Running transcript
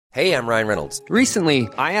Hey, I'm Ryan Reynolds. Recently,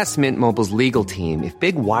 I asked Mint Mobile's legal team if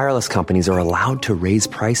big wireless companies are allowed to raise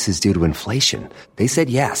prices due to inflation. They said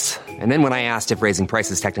yes. And then when I asked if raising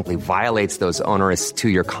prices technically violates those onerous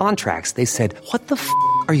two-year contracts, they said, "What the f***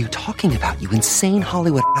 are you talking about, you insane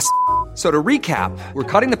Hollywood ass?" So to recap, we're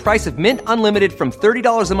cutting the price of Mint Unlimited from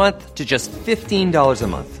 $30 a month to just $15 a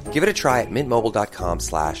month. Give it a try at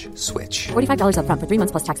mintmobile.com/switch. $45 up front for 3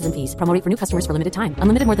 months plus taxes and fees. Promo rate for new customers for limited time.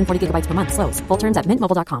 Unlimited more than 40 gigabytes per month. Slows full terms at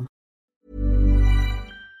mintmobile.com.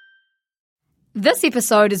 This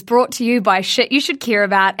episode is brought to you by Shit You Should Care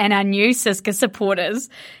About and our new Siska supporters.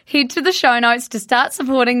 Head to the show notes to start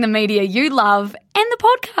supporting the media you love and the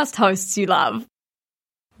podcast hosts you love.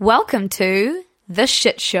 Welcome to The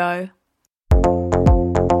Shit Show.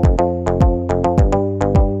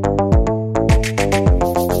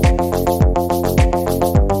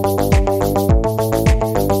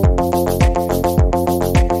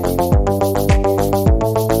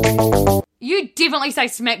 You definitely say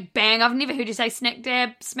smack bang. I've never heard you say smack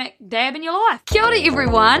dab in your life. Kia ora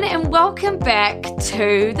everyone and welcome back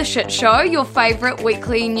to The Shit Show, your favourite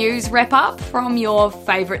weekly news wrap up from your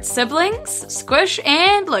favourite siblings, Squish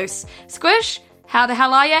and Luce. Squish, how the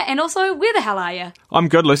hell are you? And also, where the hell are you? I'm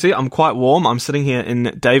good, Lucy. I'm quite warm. I'm sitting here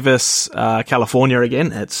in Davis, California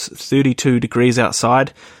again. It's 32 degrees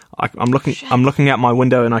outside. I'm looking out my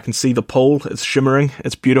window and I can see the pool. It's shimmering.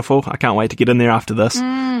 It's beautiful. I can't wait to get in there after this.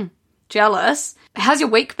 Jealous. How's your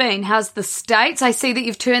week been? How's the States? I see that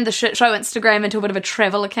you've turned the Shit Show Instagram into a bit of a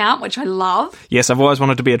travel account, which I love. Yes, I've always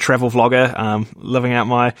wanted to be a travel vlogger, living out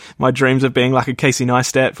my dreams of being like a Casey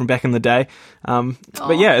Neistat from back in the day.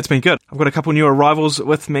 But yeah, it's been good. I've got a couple new arrivals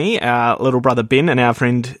with me. Our little brother Ben and our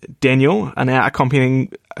friend Daniel are now accompanying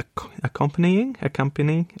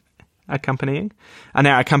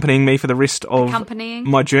me for the rest of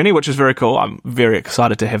my journey, which is very cool. I'm very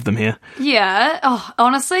excited to have them here. Yeah. Oh,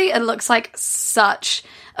 honestly, it looks like such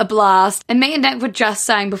a blast. And me and Nick were just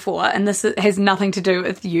saying before, and this has nothing to do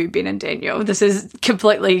with you, Ben and Daniel. This is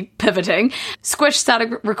completely pivoting. Squish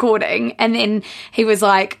started recording, and then he was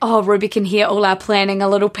like, "Oh, Ruby can hear all our planning, a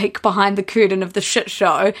little peek behind the curtain of the Shit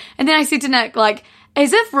Show." And then I said to Nick, like,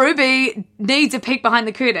 as if Ruby needs a peek behind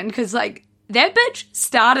the curtain, because, like, that bitch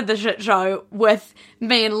started the Shit Show with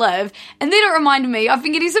me and Liv, and then it reminded me, I've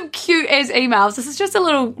been getting some cute-ass emails. This is just a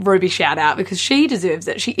little Ruby shout-out because she deserves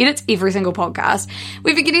it. She edits every single podcast.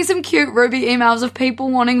 We've been getting some cute Ruby emails of people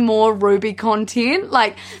wanting more Ruby content.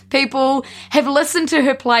 Like, people have listened to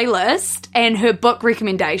her playlist and her book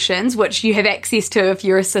recommendations, which you have access to if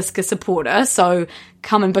you're a Siska supporter, so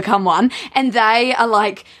come and become one. And they are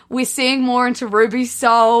like, we're seeing more into Ruby's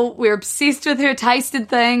soul. We're obsessed with her tasted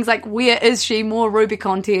things. Like, where is she? More Ruby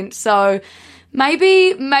content. So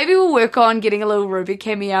maybe we'll work on getting a little Ruby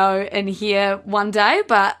cameo in here one day,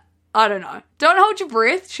 but I don't know. Don't hold your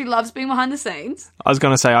breath. She loves being behind the scenes. I was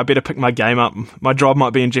going to say, I better pick my game up. My job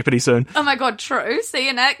might be in jeopardy soon. Oh my God, true. See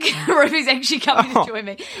you, Nick. Ruby's actually coming to join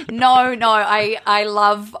me. No, I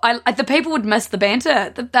love the people would miss the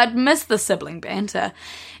banter. They'd miss the sibling banter.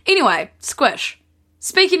 Anyway, Squish,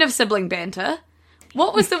 speaking of sibling banter,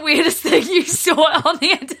 what was the weirdest thing you saw on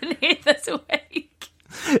the internet this week?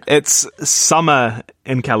 It's summer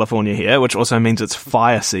in California here, which also means it's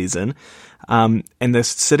fire season. And the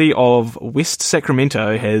city of West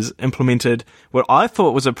Sacramento has implemented what I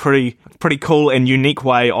thought was a pretty cool and unique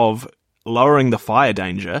way of lowering the fire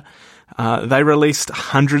danger. They released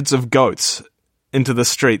hundreds of goats into the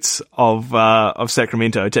streets of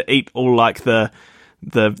Sacramento to eat all like the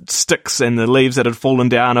sticks and the leaves that had fallen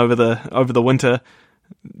down over the winter.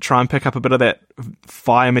 Try and pick up a bit of that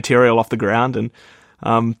fire material off the ground and.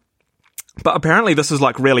 But apparently this is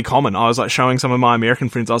like really common. I was like showing some of my American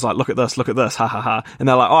friends, I was like, look at this, ha ha ha. And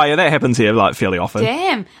they're like, oh yeah, that happens here like fairly often.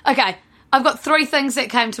 Damn. Okay, I've got 3 things that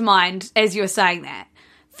came to mind as you were saying that.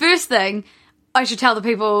 First thing, I should tell the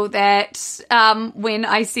people that when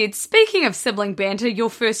I said, speaking of sibling banter, your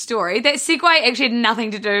first story, that segue actually had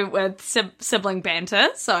nothing to do with sibling banter.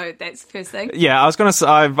 So that's the first thing. Yeah, I was going to say,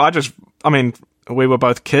 I mean, we were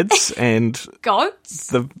both kids and... Goats?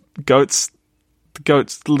 The goats,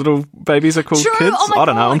 little babies are called True. kids. Oh my I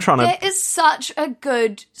don't know. God, I'm trying to. That is such a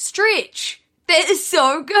good stretch. That is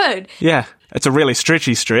so good. Yeah, it's a really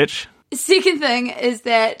stretchy stretch. Second thing is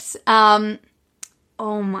that, oh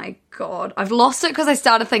my God, I've lost it because I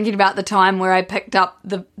started thinking about the time where I picked up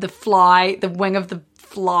the fly, the wing of the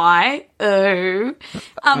fly. Ooh.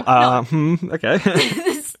 Okay.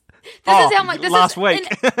 This is how my last week.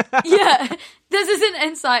 Yeah, this is an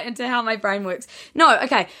insight into how my brain works. No,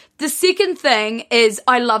 okay. The second thing is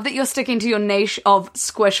I love that you're sticking to your niche of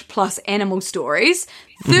squish plus animal stories.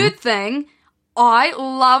 Third thing, I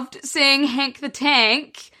loved seeing Hank the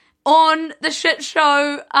Tank on the shit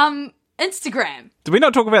show Instagram. Did we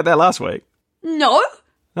not talk about that last week? No.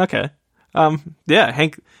 Okay. Yeah,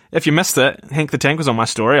 Hank, if you missed it, Hank the Tank was on my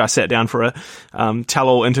story. I sat down for a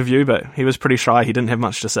tell-all interview, but he was pretty shy. He didn't have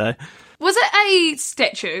much to say. Was it a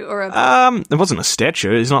statue or a... It wasn't a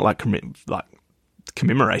statue. He's not like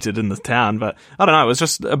commemorated in the town, but I don't know. It was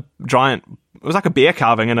just a giant... It was like a bear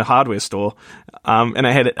carving in a hardware store, and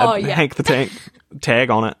it had a Hank the Tank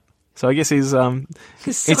tag on it. So I guess he's a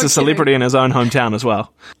celebrity in his own hometown as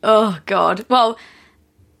well. Oh, God. Well,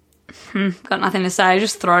 got nothing to say.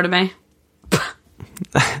 Just throw it at me.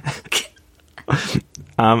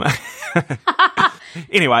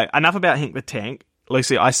 Anyway, enough about Hank the Tank.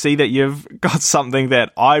 Lucy, I see that you've got something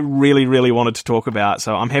that I really, really wanted to talk about,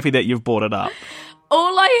 so I'm happy that you've brought it up.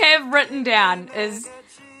 All I have written down is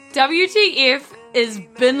WTF is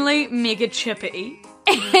Binley Mega Chippy.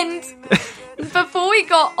 And before we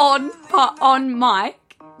got on mic,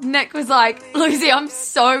 Nick was like, Lucy, I'm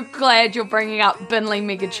so glad you're bringing up Binley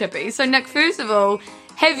Mega Chippy. So, Nick, first of all,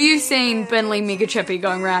 have you seen Binley Mega Chippy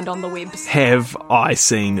going around on the webs? Have I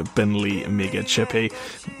seen Binley Mega Chippy?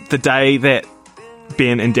 The day that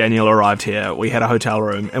Ben and Daniel arrived here, we had a hotel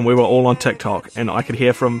room and we were all on TikTok, and I could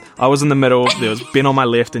hear I was in the middle, there was Ben on my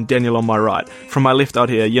left and Daniel on my right. From my left I'd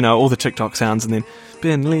hear, all the TikTok sounds, and then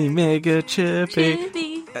Binley Mega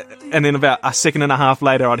Chippy. And then about a second and a half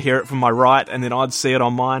later I'd hear it from my right, and then I'd see it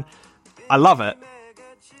on mine. I love it.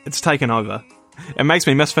 It's taken over. It makes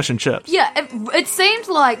me miss fish and chips. Yeah, it seemed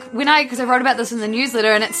like, because I wrote about this in the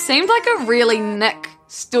newsletter, and it seemed like a really Nick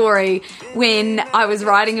story when I was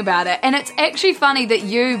writing about it. And it's actually funny that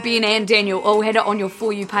you, Ben and Daniel all had it on your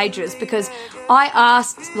For You pages, because I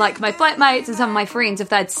asked my flatmates and some of my friends if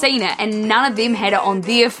they'd seen it, and none of them had it on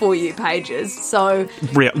their For You pages. So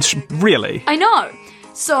Really? I know.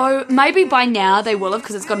 So maybe by now they will have,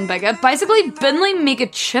 because it's gotten bigger. Basically, Binley Mega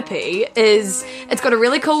Chippy it's got a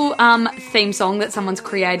really cool theme song that someone's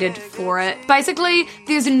created for it. Basically,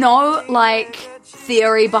 there's no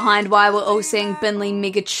theory behind why we're all seeing Binley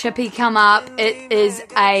Mega Chippy come up. It is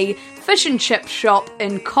a fish and chip shop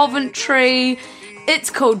in Coventry. It's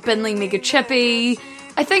called Binley Mega Chippy.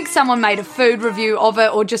 I think someone made a food review of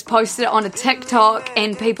it or just posted it on a TikTok,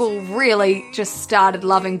 and people really just started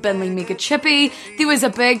loving Binley Mega Chippy. There was a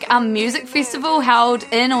big music festival held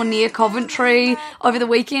in or near Coventry over the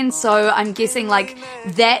weekend, so I'm guessing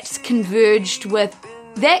that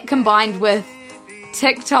combined with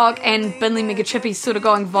TikTok and Binley Mega Chippy sort of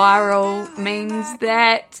going viral means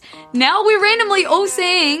that now we're randomly all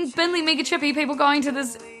seeing Binley Mega Chippy, people going to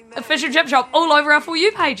this fish and chip shop all over our For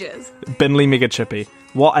You pages. Binley Mega Chippy.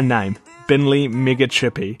 What a name. Binley Mega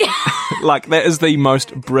Chippy. That is the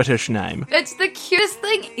most British name. It's the cutest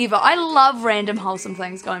thing ever. I love random wholesome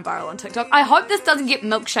things going viral on TikTok. I hope this doesn't get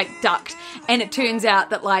milkshake ducked, and it turns out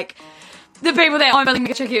that the people that own Binley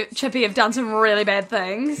Mega Chippy have done some really bad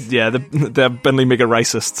things. Yeah, they're Binley Mega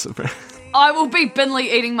racists. I will be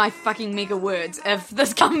Binley eating my fucking mega words if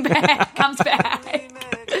this comes back.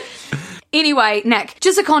 Anyway, Nick,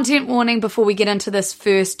 just a content warning before we get into this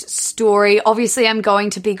first story. Obviously, I'm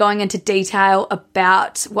going to be going into detail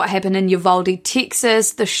about what happened in Uvalde,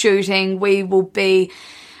 Texas, the shooting. We will be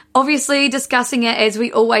obviously discussing it as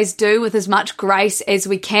we always do with as much grace as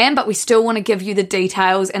we can, but we still want to give you the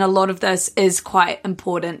details, and a lot of this is quite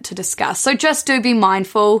important to discuss. So just do be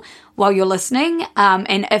mindful while you're listening,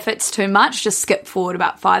 and if it's too much, just skip forward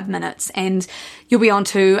about 5 minutes and you'll be on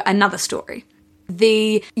to another story.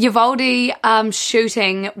 The Uvalde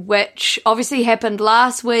shooting, which obviously happened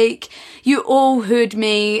last week. You all heard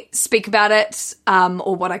me speak about it,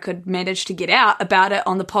 or what I could manage to get out about it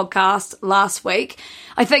on the podcast last week.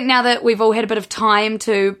 I think now that we've all had a bit of time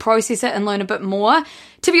to process it and learn a bit more,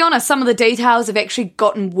 to be honest, some of the details have actually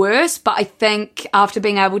gotten worse, but I think after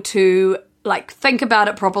being able to think about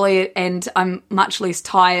it properly, and I'm much less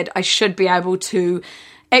tired, I should be able to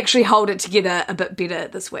actually hold it together a bit better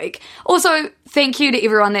this week. Also, thank you to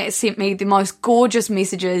everyone that sent me the most gorgeous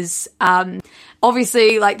messages.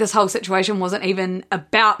 Obviously, this whole situation wasn't even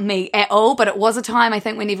about me at all, but it was a time, I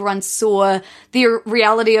think, when everyone saw the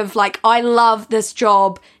reality of, I love this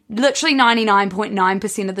job literally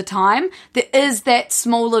 99.9% of the time. There is that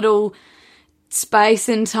small little space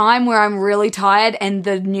in time where I'm really tired and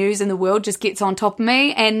the news in the world just gets on top of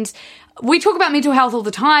me, and we talk about mental health all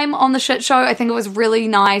the time on the shit show. I think it was really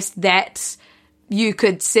nice that you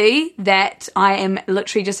could see that I am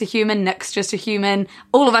literally just a human, Nick's just a human.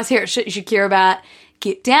 All of us here at Shit You Should Care About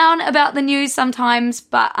get down about the news sometimes,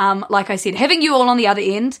 but like I said, having you all on the other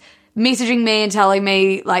end, messaging me and telling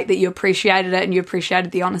me that you appreciated it and you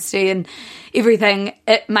appreciated the honesty and everything,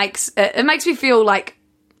 it makes me feel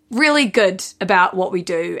really good about what we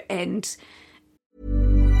do. And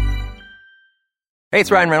Hey, it's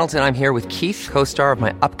Ryan Reynolds, and I'm here with Keith, co-star of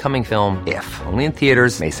my upcoming film, If, only in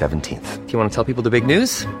theaters May 17th. Do you want to tell people the big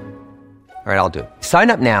news? All right, I'll do it. Sign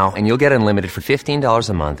up now and you'll get unlimited for $15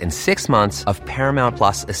 a month and 6 months of Paramount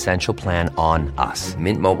Plus Essential Plan on us.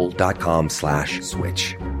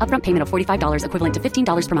 mintmobile.com/switch. Upfront payment of $45 equivalent to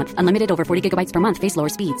 $15 per month. Unlimited over 40 gigabytes per month. Face lower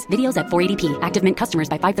speeds. Videos at 480p. Active Mint customers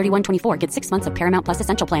by 531.24 get 6 months of Paramount Plus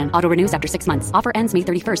Essential Plan. Auto renews after 6 months. Offer ends May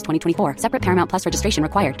 31st, 2024. Separate Paramount Plus registration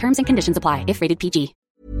required. Terms and conditions apply if rated PG.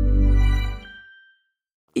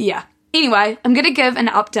 yeah. Anyway, I'm going to give an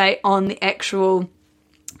update on the actual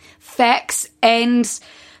facts and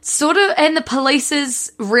the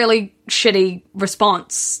police's really shitty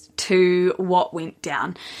response to what went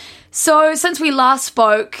down. So since we last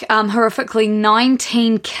spoke, horrifically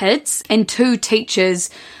 19 kids and 2 teachers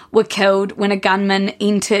were killed when a gunman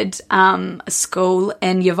entered a school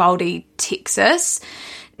in Uvalde, Texas.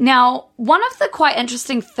 Now, one of the quite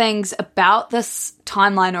interesting things about this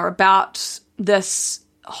timeline, or about this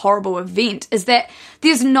horrible event, is that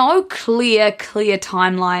there's no clear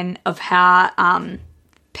timeline of how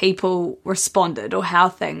people responded or how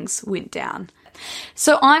things went down.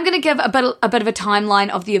 So I'm going to give a bit of a timeline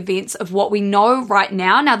of the events of what we know right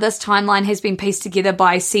now. Now, this timeline has been pieced together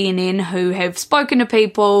by CNN, who have spoken to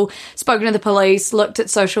people, spoken to the police, looked at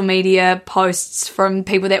social media posts from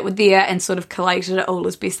people that were there, and sort of collated it all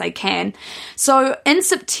as best they can. So in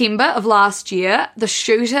September of last year, the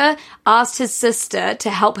shooter asked his sister to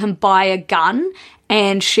help him buy a gun,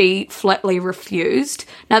 and she flatly refused.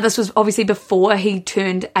 Now, this was obviously before he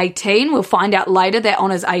turned 18. We'll find out later that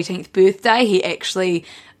on his 18th birthday, he actually,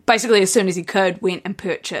 basically as soon as he could, went and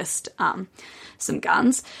purchased some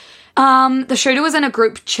guns. The shooter was in a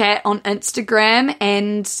group chat on Instagram,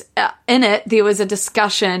 and in it, there was a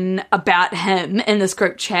discussion about him in this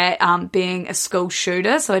group chat being a school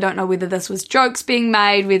shooter. So I don't know whether this was jokes being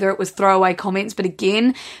made, whether it was throwaway comments, but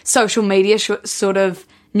again, social media sort of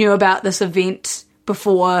knew about this event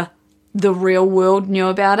before the real world knew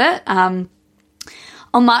about it. On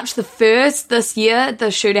March the 1st this year,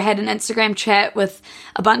 the shooter had an Instagram chat with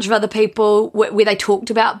a bunch of other people where they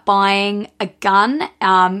talked about buying a gun.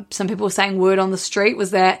 Some people were saying word on the street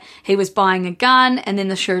was that he was buying a gun, and then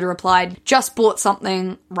the shooter replied, "Just bought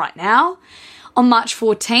something right now." On March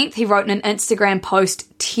 14th, he wrote in an Instagram post,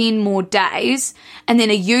 10 more days, and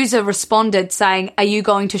then a user responded saying, "Are you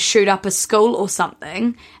going to shoot up a school or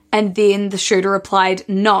something?" And then the shooter replied,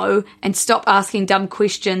 "No, and stop asking dumb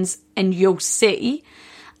questions and you'll see."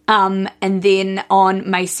 And then on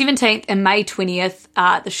May 17th and May 20th,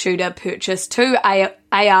 the shooter purchased 2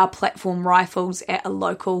 AR platform rifles at a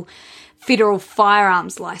local federal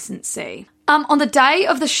firearms licensee. On the day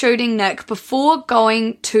of the shooting, Nick, before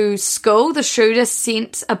going to school, the shooter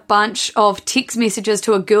sent a bunch of text messages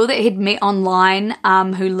to a girl that he'd met online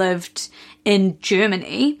who lived in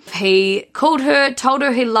Germany. He called her, told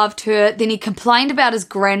her he loved her, then he complained about his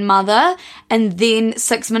grandmother, and then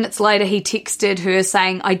 6 minutes later he texted her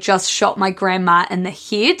saying, "I just shot my grandma in the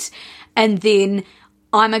head, and then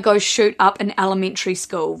I'm gonna go shoot up an elementary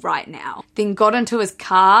school right now." Then got into his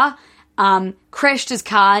car, crashed his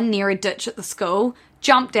car near a ditch at the school,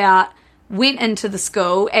 jumped out, went into the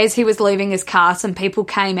school. As he was leaving his car, some people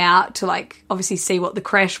came out to obviously see what the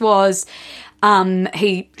crash was.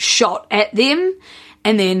 He shot at them,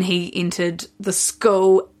 and then he entered the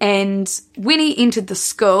school. And when he entered the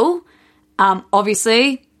school,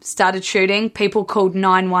 obviously started shooting. People called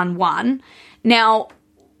 911. Now,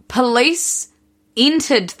 police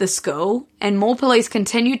entered the school, and more police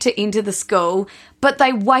continued to enter the school, but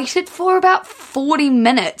they waited for about 40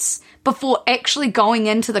 minutes before actually going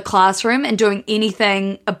into the classroom and doing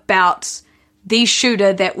anything about the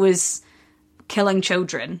shooter that was killing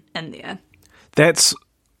children in there. That's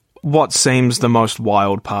what seems the most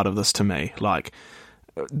wild part of this to me.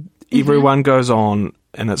 Everyone goes on,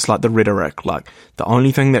 and it's the rhetoric, the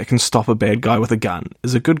only thing that can stop a bad guy with a gun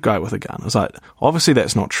is a good guy with a gun. It's obviously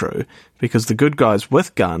that's not true, because the good guys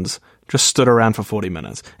with guns just stood around for 40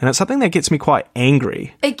 minutes. And it's something that gets me quite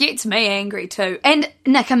angry. It gets me angry too. And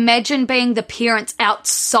Nick, imagine being the parents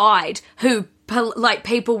outside who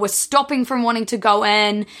people were stopping from wanting to go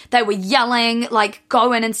in. They were yelling,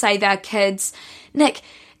 go in and save our kids. Nick,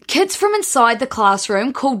 kids from inside the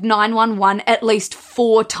classroom called 911 at least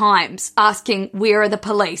 4 times asking, "Where are the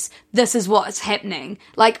police? This is what's happening."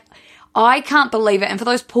 I can't believe it. And for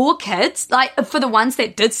those poor kids, for the ones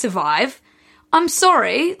that did survive, I'm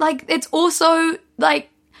sorry. It's also,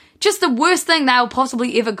 just the worst thing they'll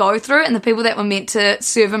possibly ever go through. And the people that were meant to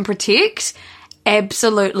serve and protect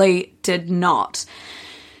absolutely did not.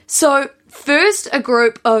 So First, a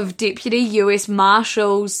group of deputy US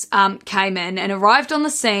Marshals came in and arrived on the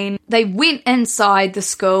scene. They went inside the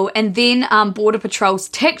school, and then Border Patrol's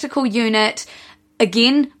tactical unit,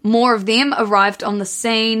 again, more of them arrived on the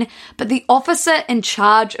scene. But the officer in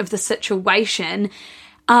charge of the situation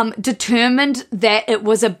determined that it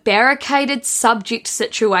was a barricaded subject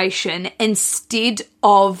situation instead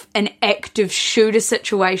of an active shooter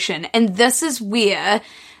situation. And this is where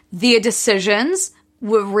their decisions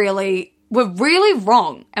were really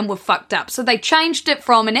wrong and were fucked up. So they changed it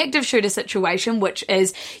from an active shooter situation, which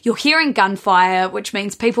is you're hearing gunfire, which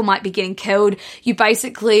means people might be getting killed. You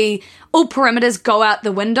basically, all perimeters go out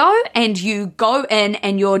the window and you go in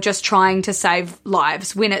and you're just trying to save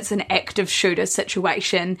lives when it's an active shooter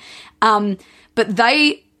situation. But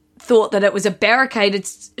they thought that it was a barricaded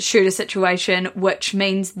shooter situation, which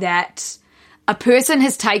means that a person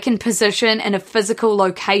has taken position in a physical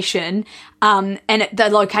location, and the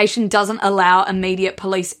location doesn't allow immediate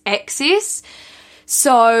police access.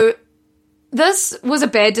 So this was a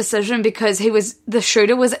bad decision because the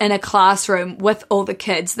shooter was in a classroom with all the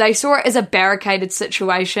kids. They saw it as a barricaded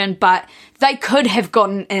situation, but they could have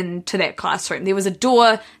gotten into that classroom. There was a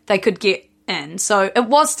door they could get in. So it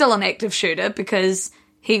was still an active shooter because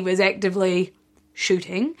he was actively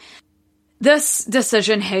shooting. This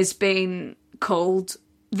decision has been called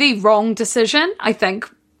the wrong decision, I think,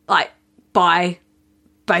 by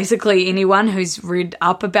basically anyone who's read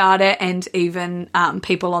up about it, and even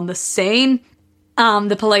people on the scene.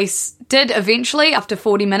 The police did eventually, after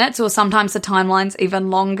 40 minutes, or sometimes the timeline's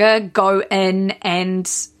even longer, go in and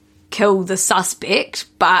kill the suspect,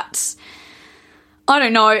 but I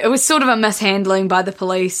don't know, it was sort of a mishandling by the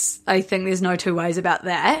police. I think there's no two ways about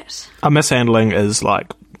that. A mishandling is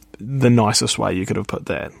the nicest way you could have put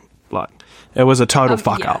that. It was a total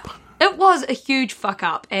fuck up. It was a huge fuck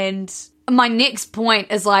up. And my next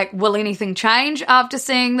point is will anything change after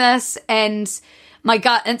seeing this? And my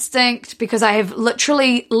gut instinct, because I have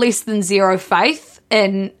literally less than zero faith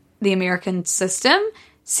in the American system,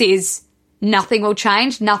 says nothing will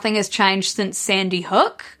change. Nothing has changed since Sandy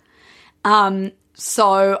Hook.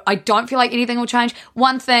 So I don't feel like anything will change.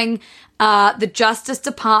 One thing, the Justice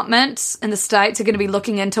Department in the States are going to be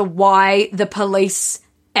looking into why the police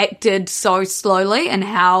acted so slowly and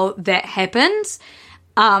how that happened.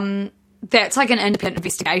 That's an independent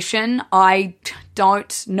investigation. I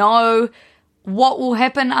don't know what will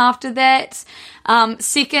happen after that.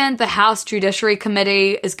 Second, the House Judiciary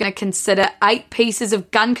Committee is going to consider 8 pieces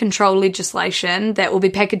of gun control legislation that will be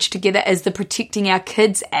packaged together as the Protecting Our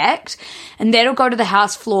Kids Act, and that'll go to the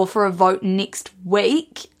House floor for a vote next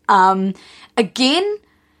week. Again,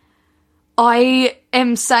 I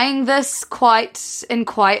am saying this in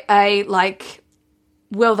quite a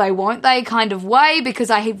will they, won't they kind of way, because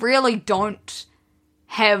I really don't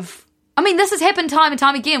have... I mean, this has happened time and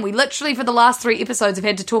time again. We literally, for the last 3 episodes, have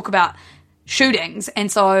had to talk about shootings.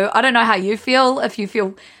 And so I don't know how you feel, if you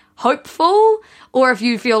feel hopeful or if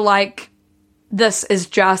you feel like this is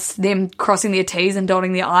just them crossing their T's and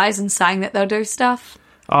dotting their I's and saying that they'll do stuff.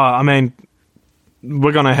 I mean,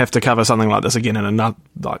 we're going to have to cover something like this again in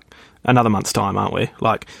another month's time, aren't we?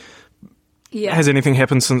 Yeah. Has anything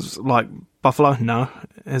happened since, Buffalo? No.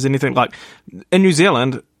 Has anything, in New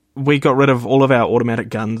Zealand, we got rid of all of our automatic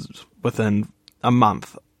guns within a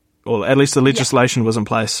month, or at least the legislation was in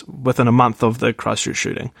place within a month of the Christchurch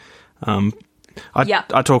shooting. I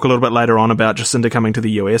talk a little bit later on about Jacinda coming to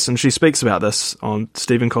the US, and she speaks about this on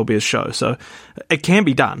Stephen Colbert's show. So it can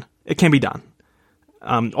be done. It can be done.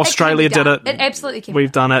 Australia did it. It absolutely can.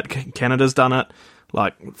 We've done it. Canada's done it.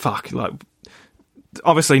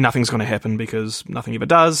 Obviously nothing's going to happen because nothing ever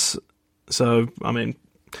does. So, I mean,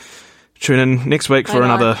 tune in next week for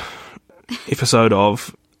another episode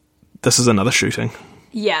of This Is Another Shooting.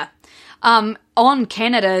 Yeah. On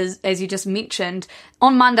Canada, as you just mentioned,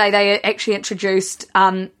 on Monday they actually introduced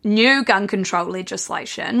new gun control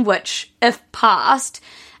legislation, which, if passed,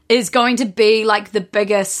 is going to be the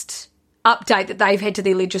biggest update that they've had to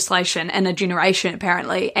their legislation in a generation,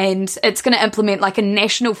 apparently. And it's going to implement a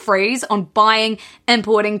national freeze on buying,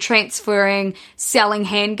 importing, transferring, selling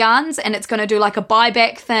handguns, and it's going to do a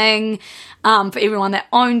buyback thing for everyone that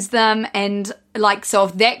owns them. And so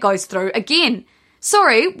if that goes through, again,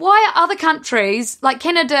 sorry, why are other countries,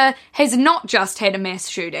 Canada has not just had a mass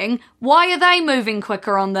shooting, why are they moving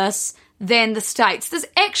quicker on this than the States? This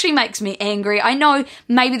actually makes me angry. I know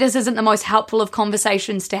maybe this isn't the most helpful of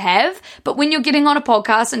conversations to have, but when you're getting on a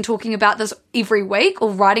podcast and talking about this every week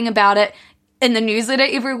or writing about it in the newsletter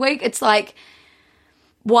every week, it's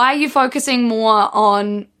why are you focusing more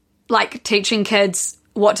on teaching kids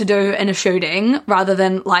what to do in a shooting rather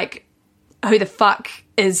than who the fuck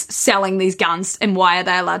is selling these guns and why are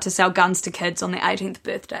they allowed to sell guns to kids on their 18th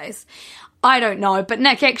birthdays? I don't know, but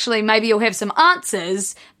Nick, actually, maybe you'll have some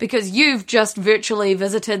answers because you've just virtually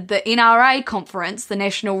visited the NRA conference, the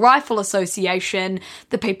National Rifle Association,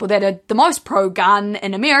 the people that are the most pro-gun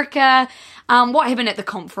in America. What happened at the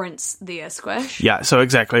conference there, Squish? Yeah, so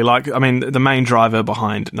exactly. The main driver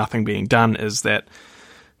behind nothing being done is that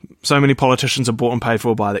so many politicians are bought and paid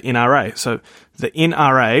for by the NRA. So the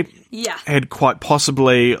NRA had quite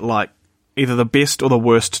possibly, either the best or the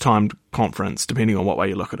worst timed conference, depending on what way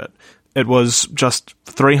you look at it. It was just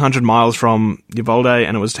 300 miles from Uvalde,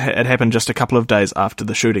 and it happened just a couple of days after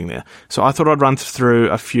the shooting there. So I thought I'd run through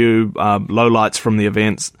a few lowlights from the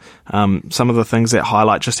events, some of the things that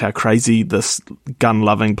highlight just how crazy this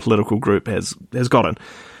gun-loving political group has gotten.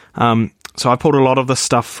 So I pulled a lot of this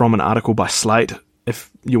stuff from an article by Slate.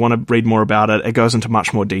 If you want to read more about it, it goes into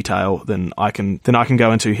much more detail than I can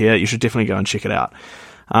go into here. You should definitely go and check it out.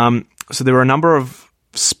 So there were a number of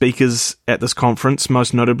speakers at this conference.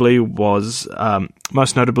 Most notably were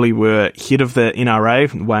head of the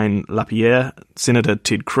NRA, Wayne LaPierre, Senator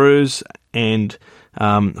Ted Cruz, and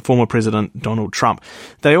former President Donald Trump.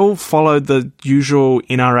 They all followed the usual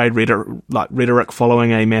NRA rhetoric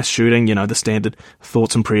following a mass shooting, the standard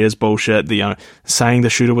thoughts and prayers bullshit, saying the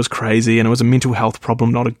shooter was crazy and it was a mental health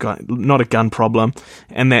problem, not a gun problem,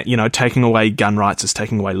 and that, taking away gun rights is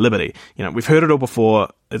taking away liberty. We've heard it all before.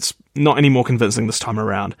 It's not any more convincing this time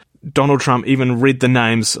around. Donald Trump even read the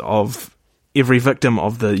names of every victim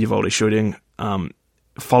of the Uvalde shooting,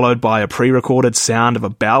 followed by a pre-recorded sound of a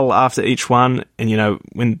bell after each one. And,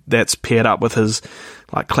 when that's paired up with his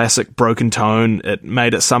classic broken tone, it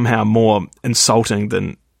made it somehow more insulting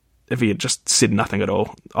than if he had just said nothing at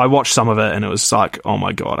all. I watched some of it and it was like, oh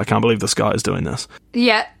my God, I can't believe this guy is doing this.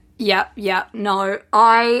 Yeah. No,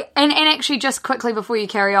 and actually just quickly before you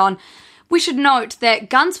carry on, we should note that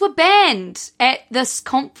guns were banned at this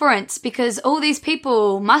conference because all these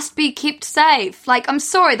people must be kept safe. I'm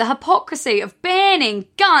sorry, the hypocrisy of banning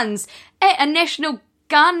guns at a national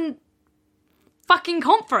gun fucking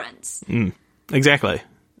conference. Exactly.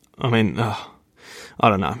 I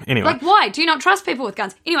don't know. Anyway. Why? Do you not trust people with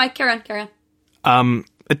guns? Anyway, carry on.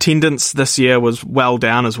 Attendance this year was well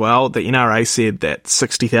down as well. The NRA said that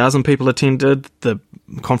 60,000 people attended. The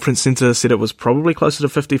conference centre said it was probably closer to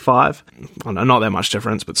 55. I know, not that much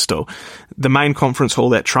difference, but still. The main conference hall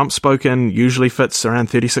that Trump spoke in usually fits around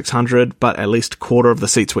 3,600, but at least a quarter of the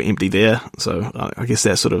seats were empty there. So I guess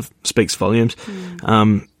that sort of speaks volumes.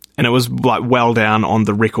 And it was well down on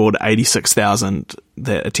the record 86,000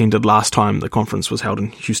 that attended last time the conference was held in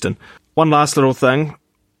Houston. One last little thing.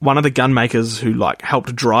 One of the gun makers who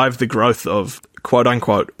helped drive the growth of quote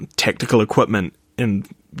unquote tactical equipment in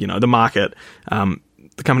the market,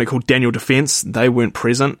 the company called Daniel Defense, they weren't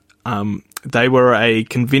present. They were a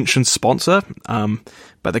convention sponsor,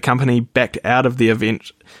 but the company backed out of the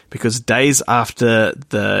event because days after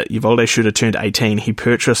the Uvalde shooter turned 18, he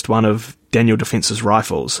purchased one of Daniel Defense's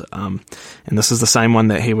rifles, and this is the same one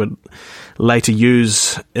that he would later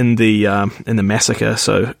use in the massacre.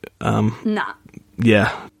 So Nah.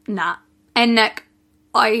 Yeah. Nah. And Nick,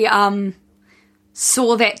 I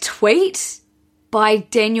saw that tweet by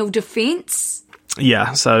Daniel Defense.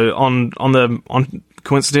 Yeah, so on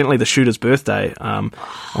coincidentally the shooter's birthday, on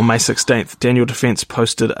May 16th, Daniel Defense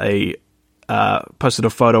posted a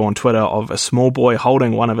photo on Twitter of a small boy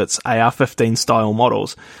holding one of its AR-15 style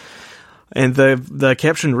models. And the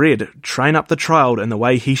caption read, "Train up the child in the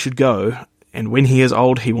way he should go, and when he is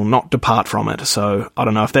old, he will not depart from it." So I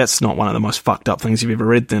don't know if that's not one of the most fucked up things you've ever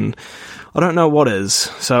read, then I don't know what is.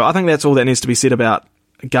 So I think that's all that needs to be said about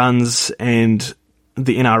guns and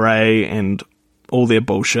the NRA and all their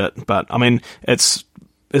bullshit. But it's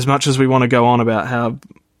as much as we want to go on about how,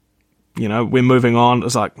 we're moving on.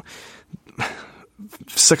 It's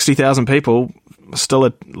 60,000 people still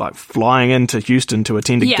flying into Houston to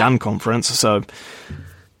attend a gun conference. So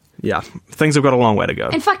yeah, things have got a long way to go.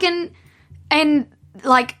 And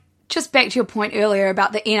just back to your point earlier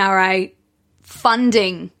about the NRA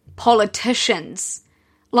funding politicians,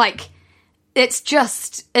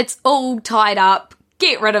 it's all tied up.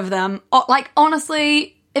 Get rid of them.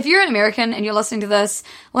 Honestly, if you're an American and you're listening to this,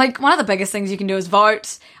 one of the biggest things you can do is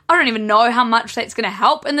vote. I don't even know how much that's going to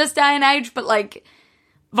help in this day and age, but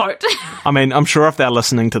vote. I'm sure if they're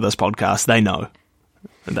listening to this podcast, they know.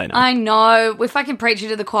 They know. I know. We're fucking preaching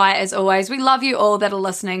to the choir as always. We love you all that are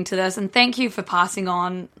listening to this, and thank you for passing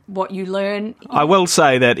on what you learn. I will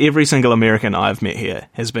say that every single American I've met here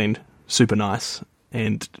has been super nice.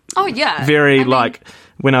 and Oh, yeah. very,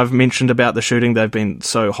 when I've mentioned about the shooting, they've been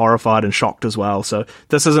so horrified and shocked as well. So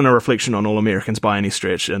this isn't a reflection on all Americans by any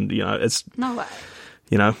stretch. And, it's... No way.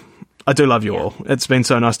 I do love you all. It's been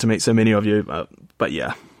so nice to meet so many of you. But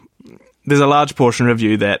yeah, there's a large portion of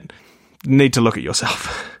you that need to look at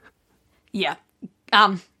yourself. Yeah.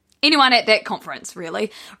 Anyone at that conference,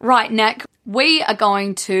 really. Right, Nick, we are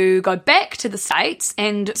going to go back to the States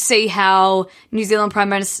and see how New Zealand Prime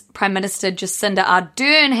Minister Jacinda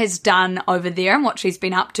Ardern has done over there and what she's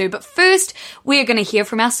been up to. But first, we're going to hear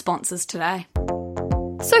from our sponsors today.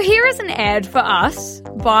 So here is an ad for us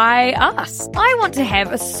by us. I want to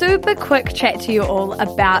have a super quick chat to you all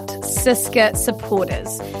about Siska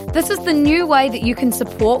supporters. This is the new way that you can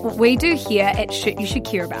support what we do here at Shit You Should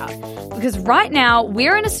Care About. Because right now,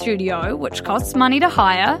 we're in a studio, which costs money to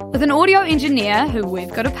hire, with an audio engineer who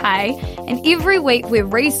we've got to pay, and every week we're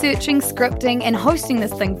researching, scripting, and hosting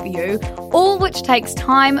this thing for you, all which takes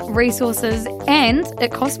time, resources, and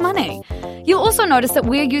it costs money. You'll also notice that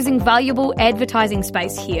we're using valuable advertising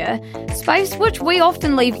space here, space which we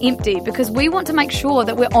often leave empty because we want to make sure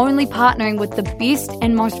that we're only partnering with the best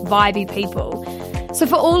and most vibey people. So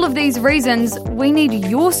for all of these reasons, we need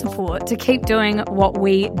your support to keep doing what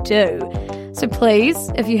we do. So please,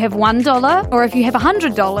 if you have $1 or if you have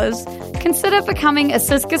 $100, consider becoming a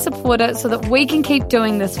Siska supporter so that we can keep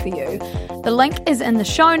doing this for you. The link is in the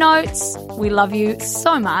show notes. We love you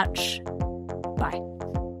so much. Bye.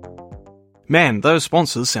 Man, those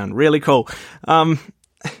sponsors sound really cool.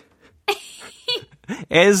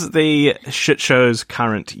 As the shit show's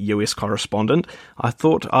current US correspondent, I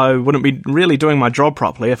thought I wouldn't be really doing my job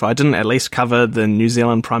properly if I didn't at least cover the New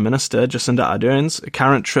Zealand Prime Minister Jacinda Ardern's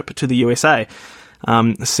current trip to the USA.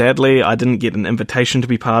 Sadly, I didn't get an invitation to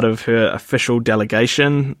be part of her official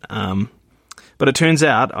delegation, but it turns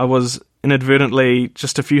out I was inadvertently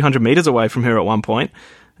just a few hundred metres away from her at one point.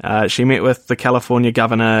 She met with the California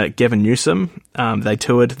Governor Gavin Newsom. They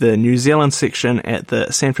toured the New Zealand section at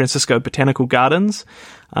the San Francisco Botanical Gardens,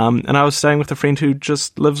 and I was staying with a friend who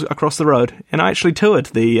just lives across the road. And I actually toured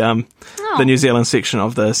the New Zealand section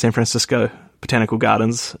of the San Francisco Botanical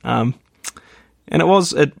Gardens, and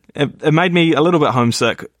it made me a little bit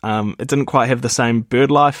homesick. It didn't quite have the same bird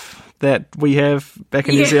life that we have back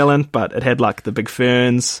in New Zealand, but it had the big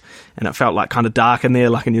ferns, and it felt kind of dark in there,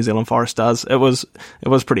 like a New Zealand forest does. It was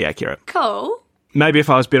pretty accurate. Cool. Maybe if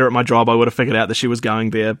I was better at my job, I would have figured out that she was going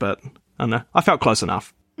there, but I don't know. I felt close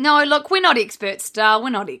enough. No, look, we're not experts, Star. We're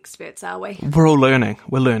not experts, are we? We're all learning.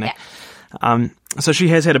 We're learning. Yeah. So she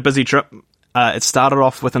has had a busy trip. It started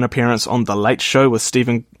off with an appearance on The Late Show with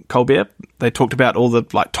Stephen Colbert. They talked about all the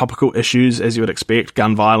topical issues, as you would expect: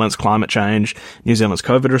 gun violence, climate change, New Zealand's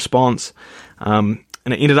COVID response. And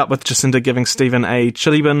it ended up with Jacinda giving Stephen a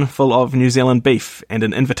chili bin full of New Zealand beef and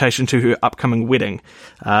an invitation to her upcoming wedding.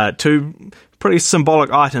 Two pretty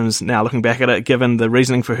symbolic items now, looking back at it, given the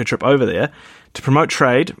reasoning for her trip over there: to promote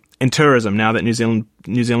trade and tourism now that New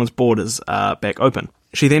Zealand's borders are back open.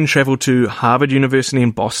 She then travelled to Harvard University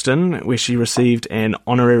in Boston, where she received an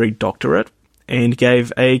honorary doctorate and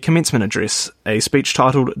gave a commencement address, a speech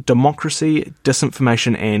titled Democracy,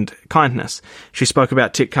 Disinformation and Kindness. She spoke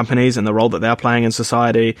about tech companies and the role that they're playing in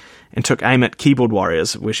society, and took aim at keyboard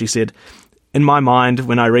warriors, where she said, "In my mind,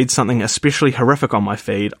 when I read something especially horrific on my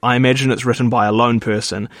feed, I imagine it's written by a lone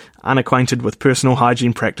person, unacquainted with personal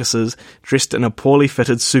hygiene practices, dressed in a poorly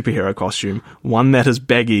fitted superhero costume, one that is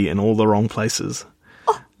baggy in all the wrong places."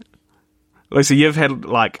 Lucy, you've had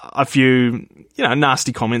a few,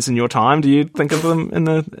 nasty comments in your time. Do you think of them in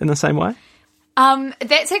the same way?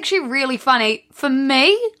 That's actually really funny. For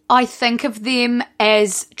me, I think of them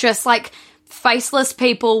as just faceless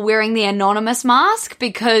people wearing the anonymous mask,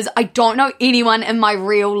 because I don't know anyone in my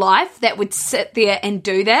real life that would sit there and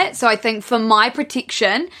do that. So I think for my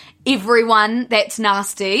protection, everyone that's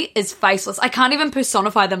nasty is faceless. I can't even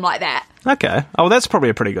personify them like that. Okay. Oh, well, that's probably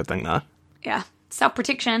a pretty good thing, though. Yeah.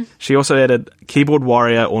 Self-protection. She also added, keyboard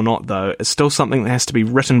warrior or not, though, it's still something that has to be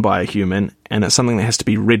written by a human, and it's something that has to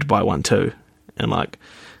be read by one too. And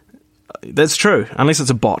that's true, unless it's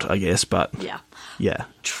a bot, I guess, but yeah.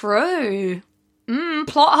 True.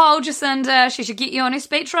 Plot hole, Jacinda. She should get you on her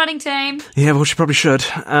speechwriting team. Yeah, well, she probably should.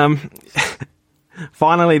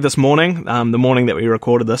 Finally, this morning, the morning that we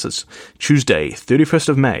recorded this, it's Tuesday, 31st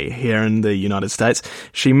of May, here in the United States,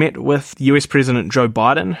 she met with US President Joe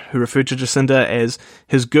Biden, who referred to Jacinda as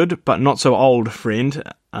his good but not so old friend.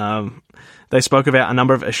 They spoke about a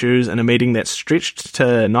number of issues in a meeting that stretched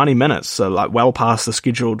to 90 minutes, so well past the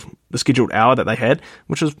scheduled hour that they had,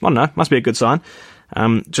 which is, I don't know, must be a good sign.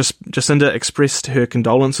 Jacinda expressed her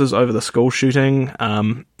condolences over the school shooting,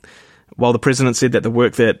 While the president said that the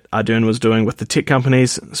work that Ardern was doing with the tech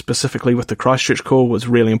companies, specifically with the Christchurch call, was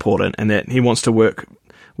really important, and that he wants to work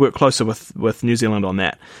closer with New Zealand on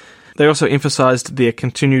that. They also emphasised their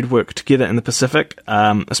continued work together in the Pacific,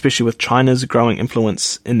 especially with China's growing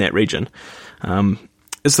influence in that region.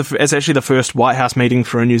 It's actually the first White House meeting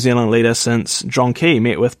for a New Zealand leader since John Key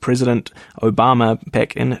met with President Obama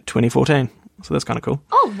back in 2014. So that's kind of cool.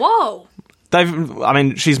 Oh,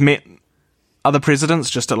 whoa. She's met other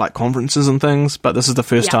presidents just at like conferences and things, but this is the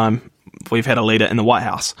first time we've had a leader in the White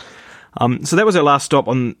House. So that was our last stop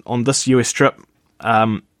on this US trip.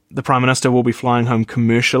 The Prime Minister will be flying home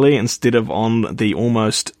commercially instead of on the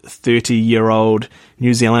almost 30-year-old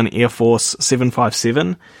New Zealand Air Force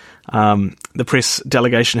 757. The press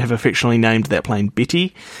delegation have affectionately named that plane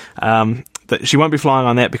Betty. That she won't be flying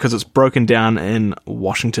on that because it's broken down in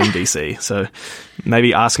Washington, D.C. So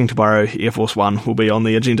maybe asking to borrow Air Force One will be on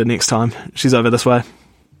the agenda next time she's over this way.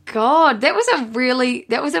 God, that was a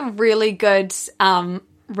really good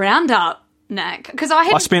roundup, Nick. Because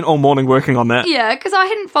I spent all morning working on that. Yeah, because I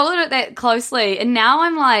hadn't followed it that closely, and now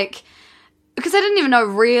I'm like, because I didn't even know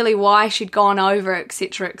really why she'd gone over,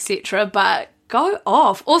 etc., but go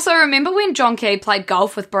off. Also, remember when John Key played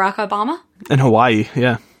golf with Barack Obama? In Hawaii,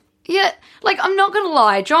 yeah. Yeah, like, I'm not going to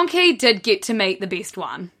lie, John Key did get to meet the best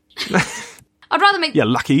one. I'd rather meet... Yeah,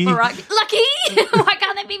 lucky. Barack. Lucky? Why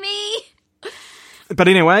can't that be me? But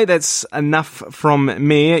anyway, that's enough from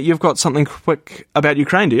me. You've got something quick about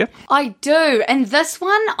Ukraine, do you? I do, and this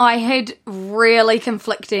one I had really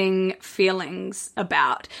conflicting feelings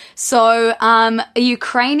about. So, a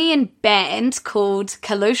Ukrainian band called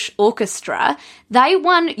Kalush Orchestra, they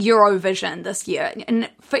won Eurovision this year. And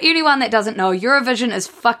for anyone that doesn't know, Eurovision is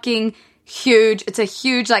fucking huge. It's a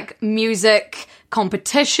huge, like, music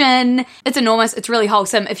competition. It's enormous. It's really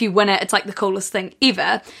wholesome. If you win it, it's like the coolest thing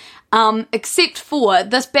ever. Except for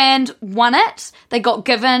this band won it. They got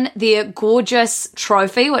given their gorgeous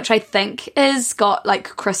trophy, which I think is got like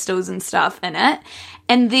crystals and stuff in it.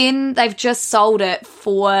 And then they've just sold it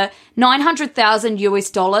for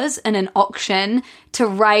 $900,000 in an auction to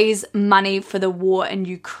raise money for the war in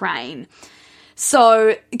Ukraine.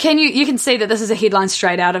 So you can see that this is a headline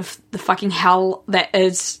straight out of the fucking hell that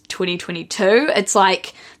is 2022. It's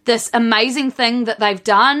like this amazing thing that they've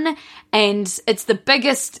done, and it's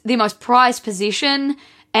the most prized possession,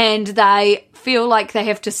 and they feel like they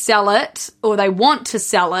have to sell it, or they want to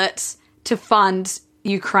sell it to fund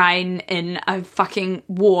Ukraine in a fucking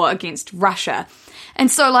war against Russia. And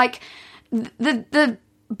so, like, the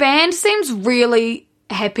band seems really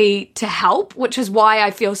happy to help, which is why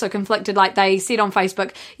I feel so conflicted. Like, they said on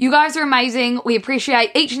Facebook, you guys are amazing. We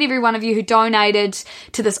appreciate each and every one of you who donated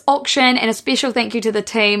to this auction, and a special thank you to the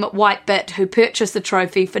team Whitebit who purchased the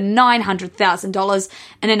trophy for $900,000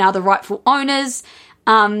 and are now the rightful owners.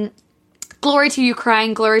 Glory to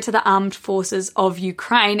Ukraine, glory to the armed forces of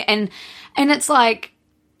Ukraine. And it's like,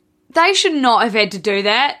 they should not have had to do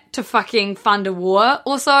that to fucking fund a war.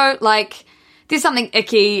 Also, like, there's something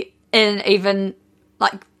icky in even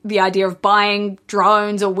like the idea of buying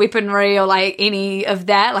drones or weaponry or like any of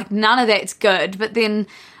that. Like, none of that's good. But then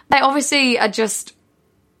they obviously are just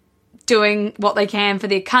doing what they can for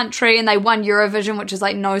their country, and they won Eurovision, which is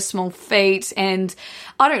like no small feat. And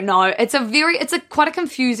I don't know, it's quite a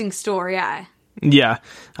confusing story, eh? Yeah,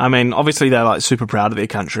 I mean, obviously they're like super proud of their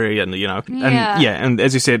country, and and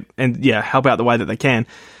as you said, help out the way that they can.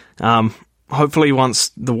 Hopefully, once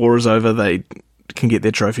the war is over, they can get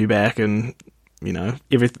their trophy back, and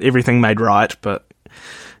everything made right. But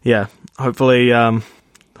yeah, hopefully, I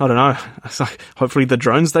don't know. It's like, hopefully the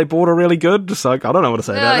drones they bought are really good. Just like, I don't know what to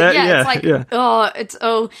say about that. It's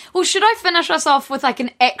like, well, should I finish us off with like an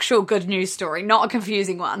actual good news story, not a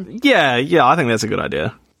confusing one? Yeah, I think that's a good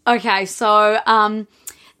idea. Okay, so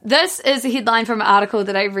this is a headline from an article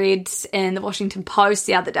that I read in the Washington Post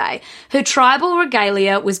the other day. Her tribal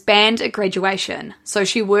regalia was banned at graduation, so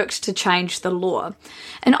she worked to change the law.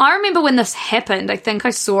 And I remember when this happened, I think I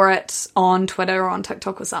saw it on Twitter or on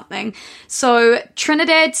TikTok or something. So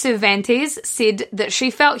Trinidad Cervantes said that she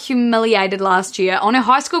felt humiliated last year on her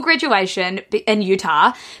high school graduation in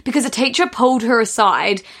Utah because a teacher pulled her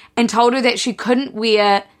aside and told her that she couldn't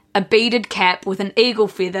wear a beaded cap with an eagle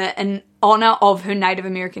feather in honour of her Native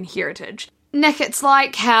American heritage. Nick, it's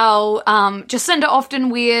like how Jacinda often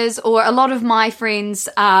wears, or a lot of my friends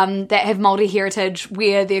that have Māori heritage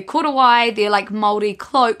wear their korowai, their like Māori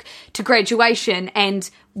cloak to graduation, and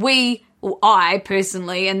I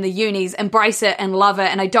personally in the unis embrace it and love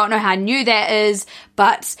it, and I don't know how new that is,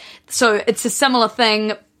 but so it's a similar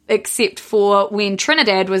thing, except for when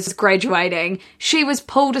Trinidad was graduating, she was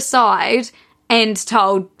pulled aside and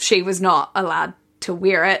told she was not allowed to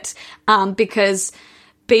wear it because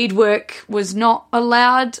beadwork was not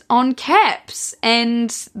allowed on caps, and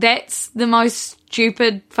that's the most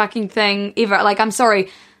stupid fucking thing ever. Like, I'm sorry,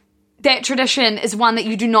 that tradition is one that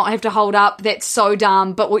you do not have to hold up. That's so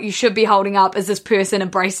dumb. But what you should be holding up is this person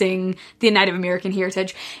embracing their Native American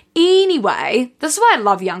heritage. Anyway, this is why I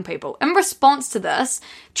love young people. In response to this,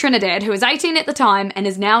 Trinidad, who was 18 at the time and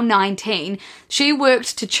is now 19, she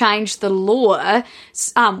worked to change the law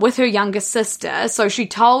with her younger sister. So she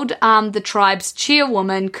told the tribe's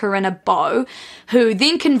chairwoman, Corinna Bowe, who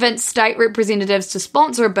then convinced state representatives to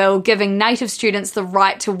sponsor a bill giving Native students the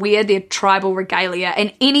right to wear their tribal regalia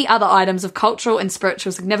and any other items of cultural and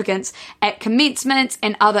spiritual significance at commencements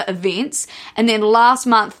and other events. And then last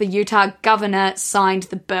month, the Utah governor signed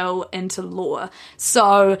the bill into law.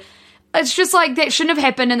 So it's just like, that shouldn't have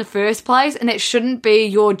happened in the first place, and that shouldn't be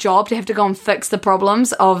your job to have to go and fix the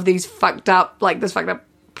problems of these fucked up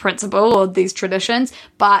principle or these traditions.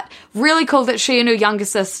 But really cool that she and her younger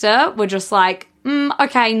sister were just like,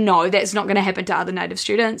 okay, no, that's not going to happen to other Native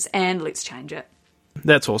students, and let's change it.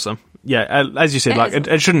 That's awesome. Yeah, as you said,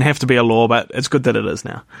 it shouldn't have to be a law, but it's good that it is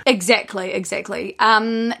now. Exactly.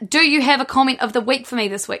 Do you have a comment of the week for me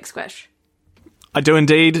this week, Squish? I do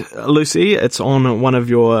indeed, Lucy. It's on one of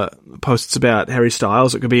your posts about Harry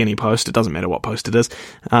Styles. It could be any post. It doesn't matter what post it is.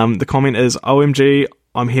 The comment is, OMG,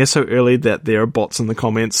 I'm here so early that there are bots in the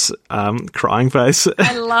comments, crying face.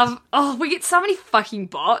 We get so many fucking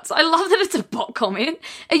bots. I love that it's a bot comment.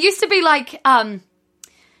 It used to be like,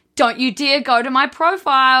 don't you dare go to my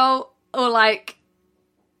profile, or like,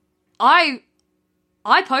 I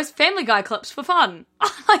post Family Guy clips for fun.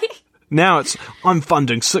 Now it's, I'm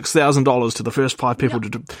funding $6,000 to the first 5 people to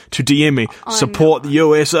DM me. Support the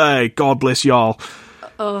USA. God bless y'all.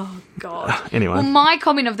 Oh, God. Anyway. Well, my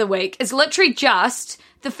comment of the week is literally just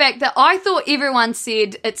the fact that I thought everyone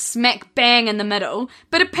said it's smack bang in the middle,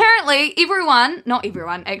 but apparently not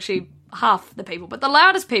everyone, actually half the people, but the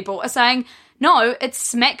loudest people are saying, no, it's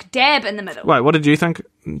smack dab in the middle. Wait, what did you think?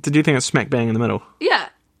 Did you think it's smack bang in the middle? Yeah.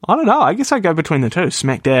 I don't know. I guess I go between the two.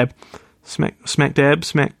 Smack dab. Smack dab,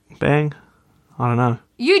 smack bang. I don't know.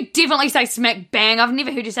 You definitely say smack bang. I've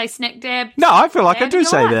never heard you say snack dab. No, I feel like I do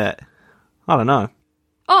say that. I don't know.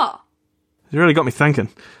 Oh. You really got me thinking.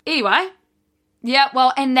 Anyway. Yeah,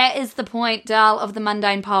 well, and that is the point, Dal, of the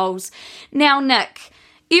mundane polls. Now, Nick,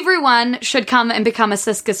 everyone should come and become a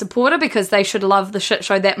Siska supporter because they should love the shit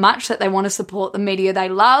show that much that they want to support the media they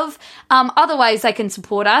love. Other ways they can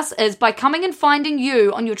support us is by coming and finding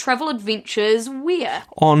you on your travel adventures. Where?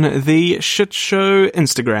 On the Shit Show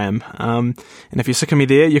Instagram. And if you're sick of me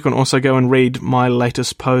there, you can also go and read my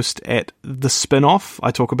latest post at The Spin-Off. I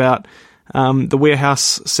talk about the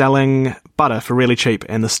warehouse selling butter for really cheap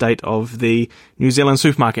and the state of the New Zealand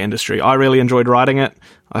supermarket industry. I really enjoyed writing it.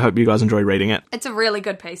 I hope you guys enjoy reading it. It's a really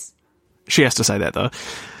good piece. She has to say that, though.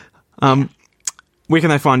 Where can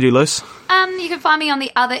they find you, Luce? You can find me on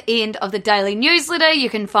the other end of the daily newsletter. You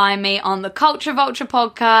can find me on the Culture Vulture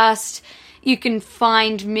podcast. You can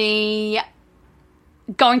find me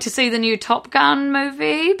going to see the new Top Gun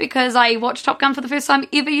movie because I watched Top Gun for the first time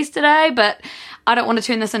ever yesterday, but I don't want to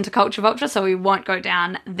turn this into Culture Vulture, so we won't go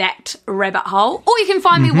down that rabbit hole. Or you can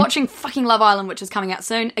find me watching fucking Love Island, which is coming out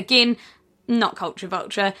soon. Again, not Culture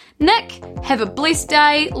Vulture. Nick, have a blessed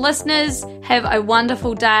day. Listeners, have a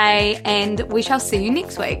wonderful day, and we shall see you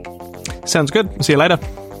next week. Sounds good. See you later.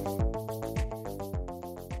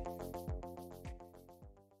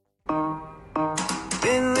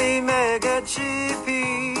 Binley Mega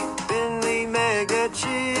Chippy, Binley Mega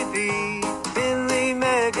Chippy, Binley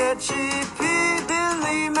Mega Chippy.